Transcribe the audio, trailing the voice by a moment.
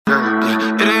It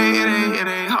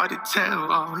ain't hard to tell,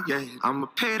 oh yeah. I'ma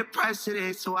pay the price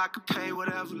today so I can pay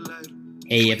whatever later.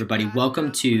 Hey everybody,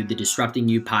 welcome to the Disrupting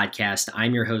You podcast.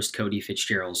 I'm your host, Kody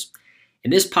Fitzgerald.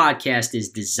 And this podcast is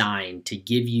designed to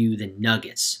give you the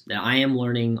nuggets that I am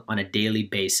learning on a daily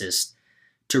basis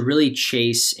to really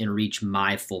chase and reach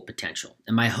my full potential.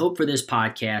 And my hope for this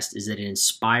podcast is that it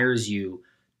inspires you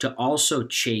to also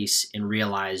chase and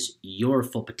realize your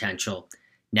full potential.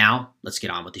 Now, let's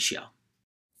get on with the show.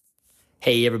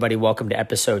 Hey everybody, welcome to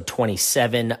episode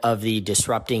 27 of the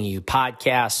Disrupting You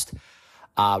podcast.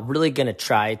 Really going to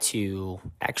try to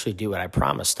actually do what I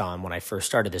promised on when I first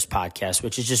started this podcast,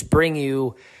 which is just bring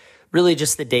you really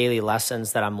just the daily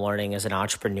lessons that I'm learning as an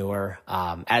entrepreneur.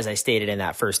 As I stated in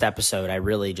that first episode, I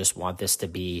really just want this to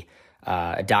be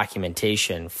a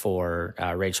documentation for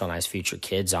Rachel and I's future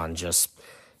kids on just,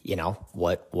 you know,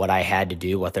 what I had to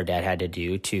do, what their dad had to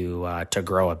do to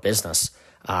grow a business.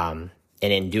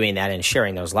 And in doing that and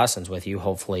sharing those lessons with you,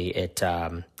 hopefully it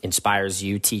inspires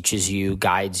you, teaches you,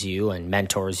 guides you, and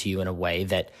mentors you in a way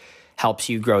that helps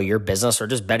you grow your business or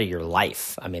just better your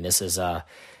life. I mean, this is an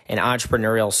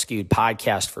entrepreneurial skewed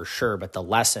podcast for sure, but the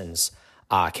lessons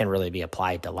can really be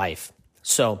applied to life.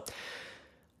 So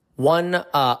one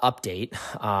update,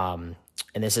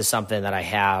 and this is something that I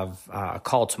have a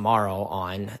call tomorrow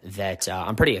on that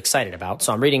I'm pretty excited about.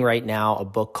 So I'm reading right now a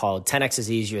book called 10X is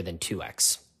Easier Than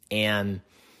 2X. And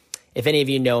if any of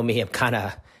you know me, I'm kind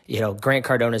of, Grant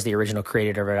Cardone is the original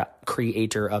creator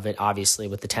of it, obviously,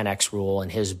 with the 10X rule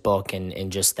and his book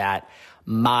and just that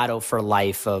motto for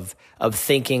life of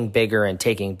thinking bigger and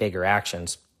taking bigger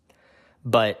actions.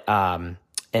 But, and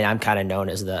I'm kind of known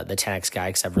as the 10X guy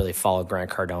because I've really followed Grant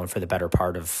Cardone for the better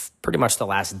part of pretty much the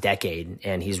last decade.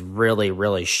 And he's really,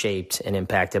 really shaped and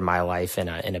impacted my life in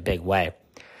a big way.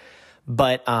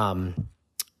 But,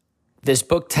 this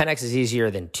book, 10X is Easier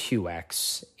Than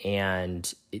 2X,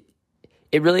 and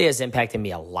it really has impacted me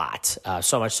a lot,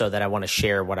 so much so that I want to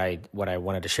share what I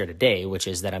wanted to share today, which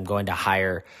is that I'm going to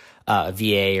hire a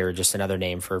VA, or just another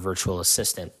name for a virtual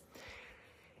assistant.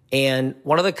 And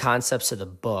one of the concepts of the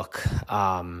book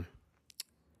that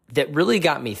really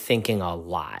got me thinking a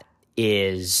lot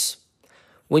is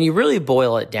when you really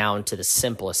boil it down to the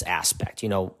simplest aspect,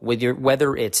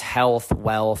 whether it's health,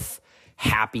 wealth,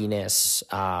 happiness,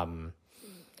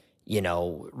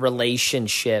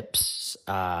 relationships,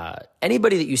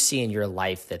 anybody that you see in your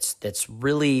life that's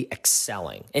really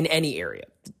excelling in any area.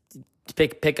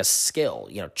 Pick a skill,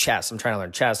 chess. I'm trying to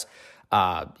learn chess.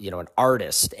 An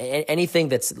artist, anything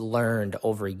that's learned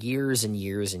over years and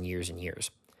years and years and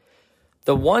years.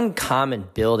 The one common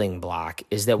building block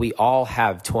is that we all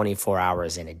have 24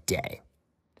 hours in a day.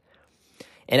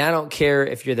 And I don't care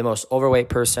if you're the most overweight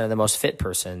person or the most fit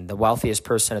person, the wealthiest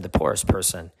person or the poorest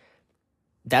person.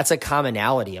 That's a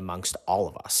commonality amongst all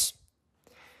of us.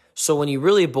 So when you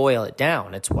really boil it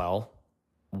down, it's,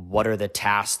 what are the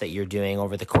tasks that you're doing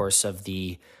over the course of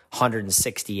the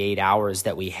 168 hours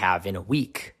that we have in a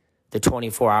week, the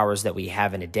 24 hours that we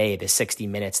have in a day, the 60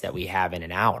 minutes that we have in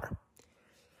an hour?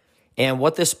 And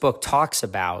what this book talks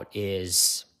about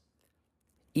is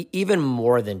even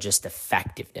more than just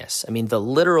effectiveness. I mean, the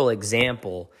literal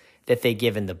example that they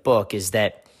give in the book is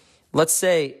that let's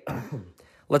say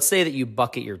that you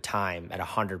bucket your time at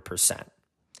 100%.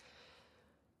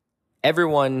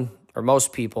 Everyone or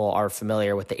most people are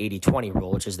familiar with the 80-20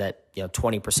 rule, which is that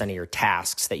 20% of your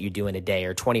tasks that you do in a day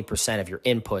or 20% of your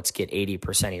inputs get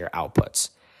 80% of your outputs.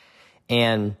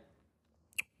 And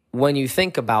when you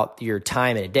think about your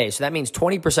time in a day, so that means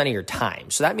 20% of your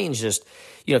time. So that means just,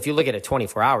 if you look at a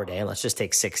 24-hour day, and let's just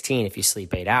take 16 if you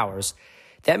sleep 8 hours,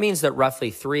 that means that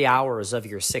roughly 3 hours of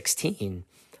your 16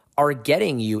 are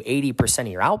getting you 80% of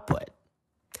your output.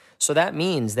 So that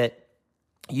means that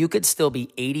you could still be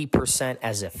 80%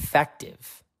 as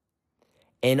effective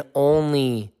and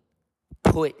only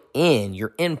put in your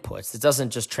inputs. It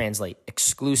doesn't just translate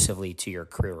exclusively to your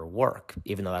career or work,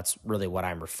 even though that's really what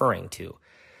I'm referring to.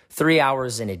 3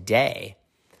 hours in a day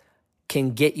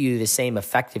can get you the same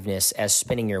effectiveness as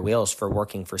spinning your wheels for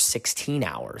working for 16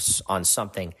 hours on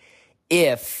something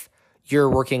if you're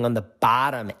working on the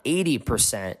bottom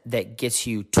 80% that gets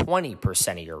you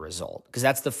 20% of your result, because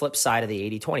that's the flip side of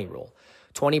the 80-20 rule.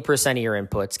 20% of your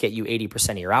inputs get you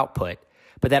 80% of your output,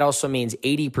 but that also means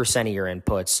 80% of your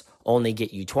inputs only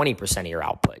get you 20% of your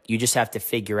output. You just have to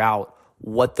figure out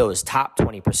what those top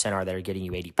 20% are that are getting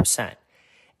you 80%.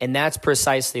 And that's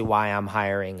precisely why I'm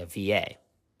hiring a VA,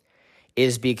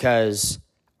 is because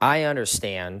I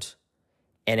understand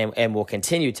and will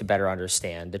continue to better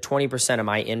understand the 20% of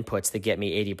my inputs that get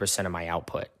me 80% of my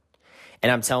output.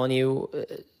 And I'm telling you,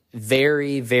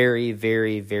 very, very,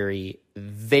 very, very,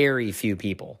 very few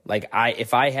people. Like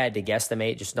if I had to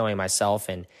guesstimate, just knowing myself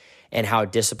and how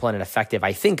disciplined and effective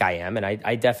I think I am, and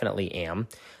I definitely am.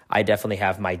 I definitely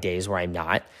have my days where I'm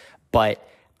not, but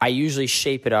I usually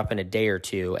shape it up in a day or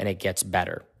two and it gets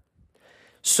better.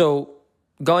 So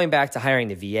going back to hiring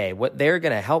the VA, what they're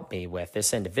going to help me with,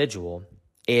 this individual,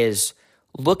 is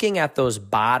looking at those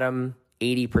bottom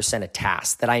 80% of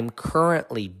tasks that I'm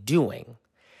currently doing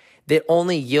that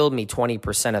only yield me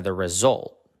 20% of the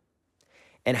result.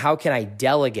 And how can I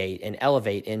delegate and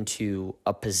elevate into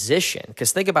a position?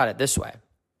 Because think about it this way.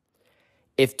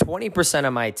 If 20%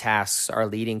 of my tasks are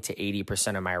leading to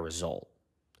 80% of my result,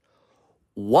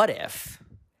 what if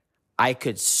I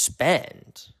could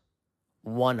spend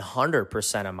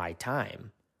 100% of my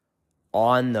time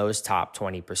on those top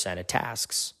 20% of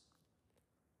tasks?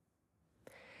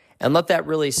 And let that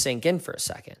really sink in for a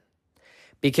second.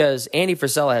 Because Andy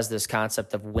Frisella has this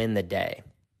concept of win the day.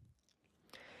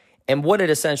 And what it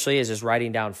essentially is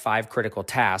writing down 5 critical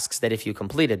tasks that if you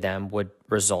completed them would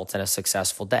result in a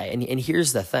successful day. And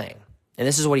here's the thing, and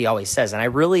this is what he always says, and I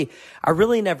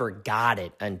really never got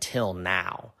it until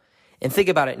now. And think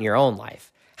about it in your own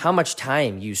life. How much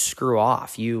time you screw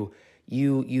off, you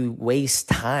waste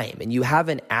time, and you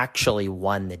haven't actually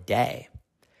won the day.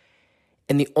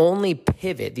 And the only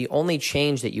pivot, the only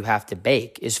change that you have to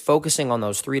make is focusing on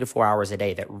those 3 to 4 hours a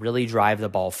day that really drive the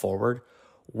ball forward,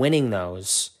 winning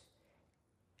those,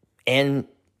 and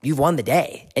you've won the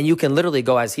day. And you can literally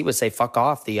go, as he would say, fuck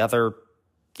off the other,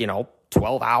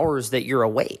 12 hours that you're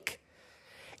awake.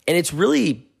 And it's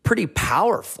really pretty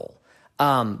powerful.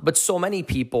 But so many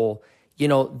people,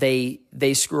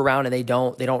 they screw around and they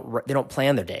don't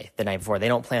plan their day the night before. They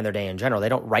don't plan their day in general. They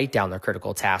don't write down their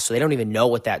critical tasks. So they don't even know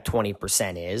what that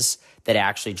 20% is that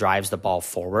actually drives the ball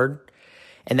forward.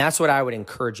 And that's what I would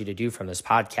encourage you to do from this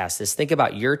podcast is think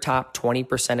about your top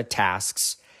 20% of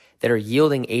tasks that are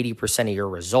yielding 80% of your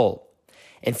result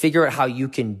and figure out how you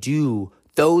can do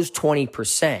those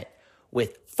 20%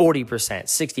 with 40%,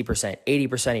 60%,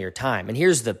 80% of your time. And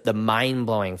here's the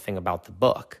mind-blowing thing about the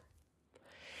book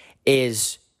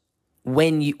is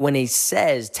when he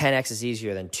says 10x is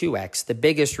easier than 2x, the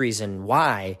biggest reason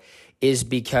why is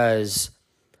because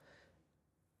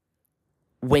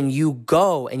when you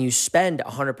go and you spend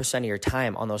 100% of your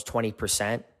time on those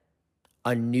 20%,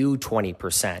 a new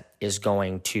 20% is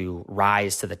going to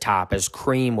rise to the top as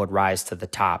cream would rise to the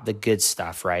top, the good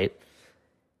stuff, right?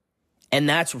 And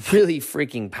that's really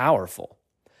freaking powerful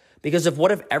because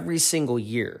what if every single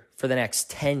year for the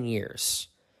next 10 years,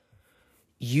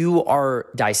 you are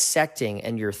dissecting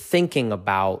and you're thinking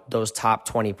about those top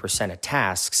 20% of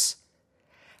tasks,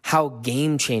 how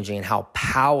game-changing and how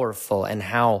powerful and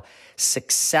how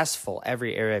successful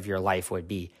every area of your life would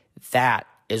be. That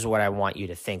is what I want you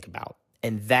to think about.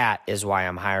 And that is why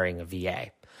I'm hiring a VA.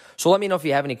 So let me know if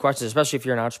you have any questions, especially if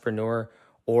you're an entrepreneur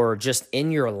or just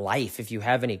in your life. If you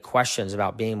have any questions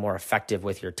about being more effective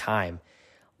with your time,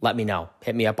 let me know.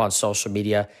 Hit me up on social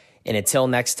media. And until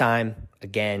next time,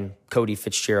 again, Kody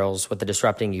Fitzgerald with the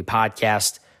Disrupting You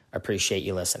podcast. I appreciate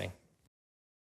you listening.